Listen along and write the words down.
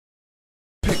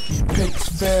Picky picks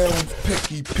found,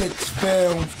 picky picks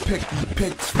found, picky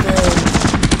picks found.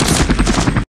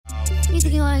 You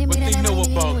think you want to What hear they me know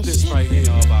that about this shit? right here?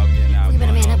 About getting out. You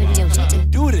better man up and do your shit.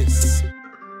 Do this.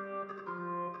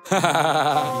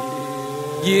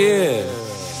 Yeah.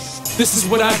 This is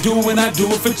what I do when I do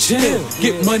it for chill.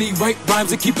 Get money, write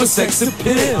rhymes, and keep a sex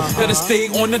appeal. Gotta stay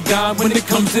on the dime when it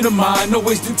comes to the mind. No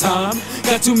wasting time.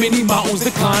 Got too many mountains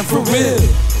to climb for real.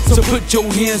 So put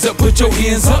your hands up, put your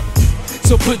hands up.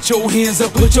 So put your hands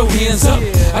up, put your hands up.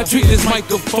 I treat this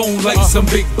microphone like some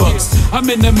big bucks. I'm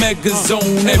in the mega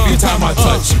zone every time I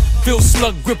touch. Feel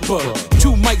slug gripper,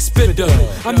 two mic spitter.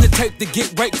 I'm the type to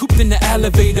get right cooped in the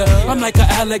elevator. I'm like an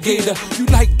alligator, you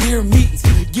like deer meat.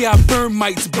 Yeah, I burn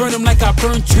mics, burn them like I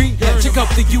burn tree. Check out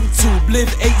the YouTube,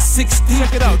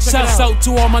 LIV860. Shouts out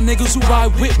to all my niggas who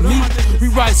ride with me. We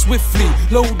ride swiftly,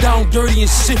 low down, dirty and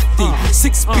shifty.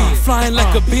 6-speed, flying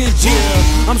like a B.I.G.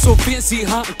 I'm so fancy,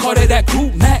 huh? Call that cool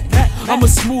Mac. I'm a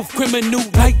smooth criminal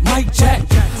like Mike Jack.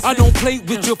 I don't play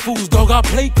with your fools, dog, I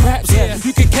play craps.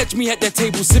 You can catch me at that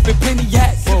table sipping plenty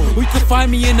yak. Or you can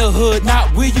find me in the hood,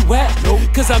 not where you at.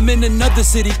 Cause I'm in another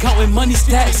city counting money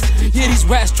stacks. Yeah, these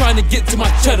rats trying to get to my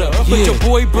cheddar, but your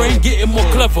boy brain getting more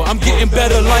clever. I'm getting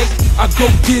better like I go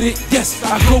get it, yes,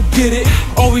 I go get it.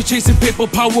 Always chasing paper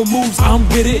power moves, I'm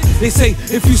with it. They say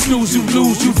if you snooze you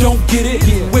lose, you don't get it.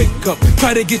 Wake up,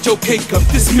 try to get your cake up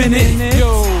this minute.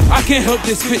 I can't help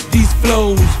this spit these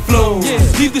flows.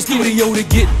 Leave the studio to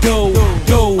get dough.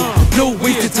 No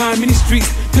waste of time in these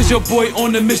streets, cause your boy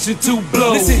on a mission to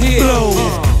blow. Listen here,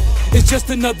 it's just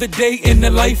another day in the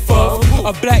life of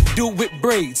a black dude with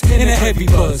braids and a heavy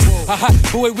buzz. A hot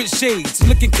boy with shades,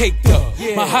 looking caked up.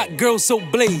 My hot girl so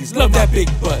blazed, love that big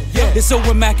butt. It's so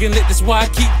immaculate, that's why I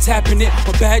keep tapping it.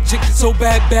 A bad chick, so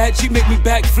bad, she make me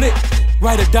backflip.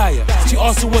 Ride or die, she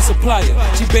also a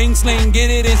supplier. She bang, slang,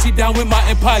 get it, and she down with my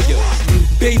empire.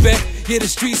 Baby, yeah, the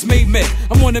streets made me.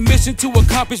 I'm on a mission to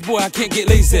accomplish, boy, I can't get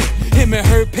lazy. Him and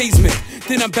her pays me.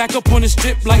 Then I'm back up on the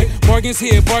strip like bargains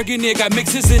here, bargain there. Got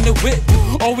mixes in the whip.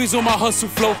 Always on my hustle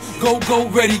flow. Go,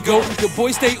 ready, go. Your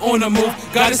boy stay on the move.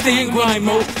 Gotta stay in grind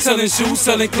mode. Selling shoes,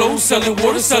 selling clothes, selling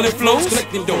water, selling flows.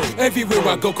 Collecting dough. Everywhere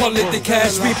I go, call it the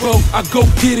cash repo. I go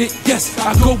get it, yes,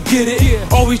 I go get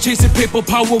it. Always chasing paper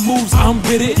power moves, I'm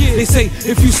with it. They say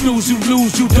if you snooze, you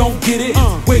lose, you don't get it.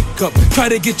 Wake up, try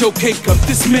to get your cake up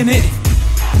this minute.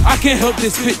 I can't help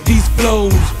this spit these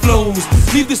flows.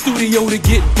 Leave the studio to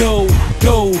get dough.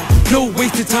 No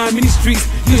waste of time in these streets,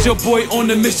 cause your boy on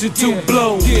a mission to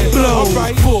blow.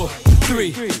 4,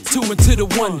 3, 2 into the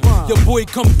 1. Your boy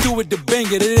come through with the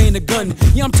banger, it ain't a gun.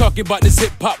 Yeah, I'm talking about this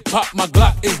hip hop, my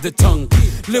Glock is the tongue.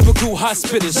 Lyrical hot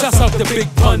spitter, shouts out the Big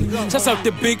Pun. Shouts out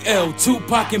the Big L,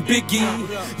 Tupac and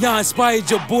Biggie. Y'all inspired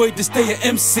your boy to stay an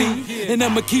MC. And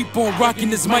I'ma keep on rocking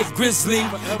this mic grizzly.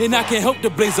 And I can't help the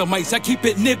blazer mics, I keep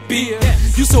it nippy.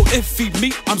 You so iffy,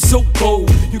 me, I'm so bold.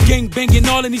 You gang banging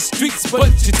all in these streets, but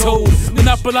you told.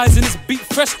 Monopolizing this beat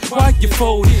fresh, why you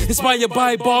fold? Inspired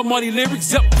by Bob Marley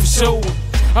lyrics, up for show.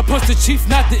 I punch the chief,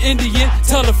 not the Indian.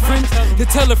 Tell a friend, to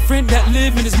tell a friend that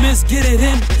live in his mess, get it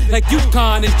in. Like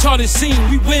UConn and Charlie Sheen,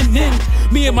 we winning.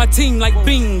 Me and my team like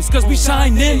beams, cause we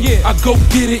shine in. I go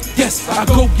get it, yes, I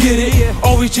go get it.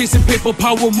 Always chasing paper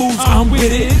power moves, I'm with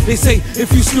it. They say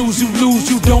if you snooze, you lose,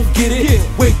 you don't get it.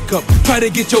 Wake up, try to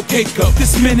get your cake up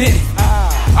this minute.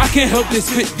 I can't help this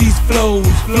spit these flows.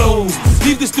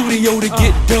 Leave the studio to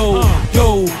get dough.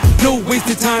 No waste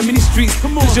of time in these streets,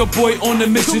 cause your boy on a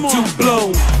mission to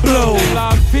blow.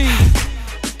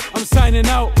 LIV8, I'm signing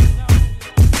out.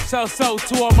 Shouts out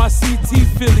to all my CT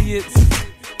affiliates,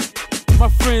 my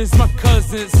friends, my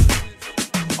cousins,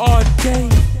 all day.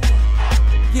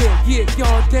 Yeah,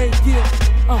 all day,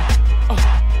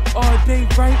 all day,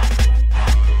 right?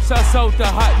 Shouts out to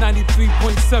Hot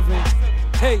 93.7.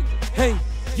 Hey,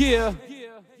 yeah.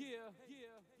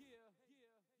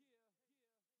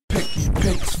 Picky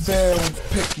picks found,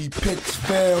 picky picks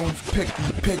found,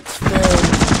 picky picks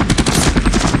found.